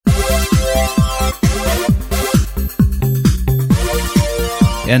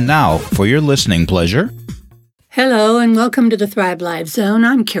And now, for your listening pleasure. Hello, and welcome to the Thrive Life Zone.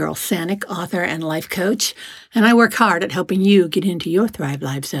 I'm Carol Sanick, author and life coach, and I work hard at helping you get into your Thrive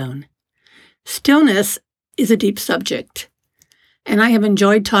Life Zone. Stillness is a deep subject, and I have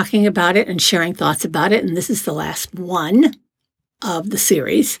enjoyed talking about it and sharing thoughts about it, and this is the last one of the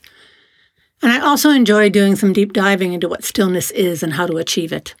series. And I also enjoy doing some deep diving into what stillness is and how to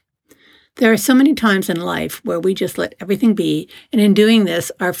achieve it. There are so many times in life where we just let everything be, and in doing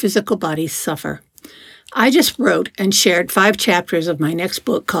this, our physical bodies suffer. I just wrote and shared 5 chapters of my next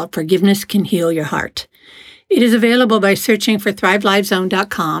book called Forgiveness Can Heal Your Heart. It is available by searching for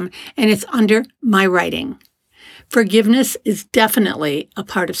thrivelifezone.com, and it's under my writing. Forgiveness is definitely a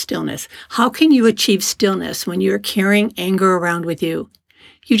part of stillness. How can you achieve stillness when you're carrying anger around with you?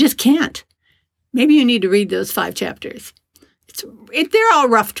 You just can't. Maybe you need to read those 5 chapters. They're all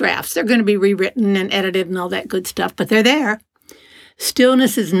rough drafts. They're going to be rewritten and edited and all that good stuff, but they're there.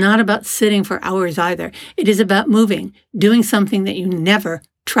 Stillness is not about sitting for hours either. It is about moving, doing something that you never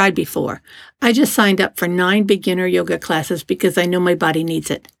tried before. I just signed up for 9 beginner yoga classes because I know my body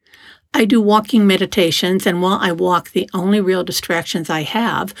needs it. I do walking meditations, and while I walk, the only real distractions I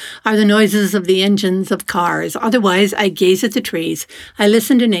have are the noises of the engines of cars. Otherwise, I gaze at the trees, I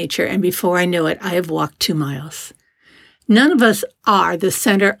listen to nature, and before I know it, I have walked 2 miles. None of us are the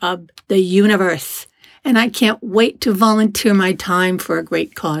center of the universe, and I can't wait to volunteer my time for a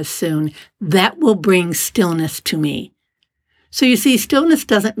great cause soon. That will bring stillness to me. So you see, stillness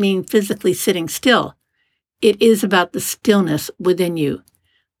doesn't mean physically sitting still. It is about the stillness within you.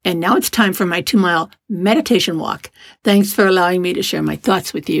 And now it's time for my 2-mile meditation walk. Thanks for allowing me to share my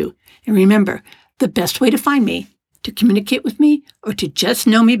thoughts with you. And remember, the best way to find me, to communicate with me, or to just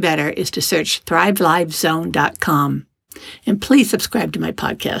know me better is to search thrivelifezone.com. And please subscribe to my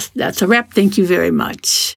podcast. That's a wrap. Thank you very much.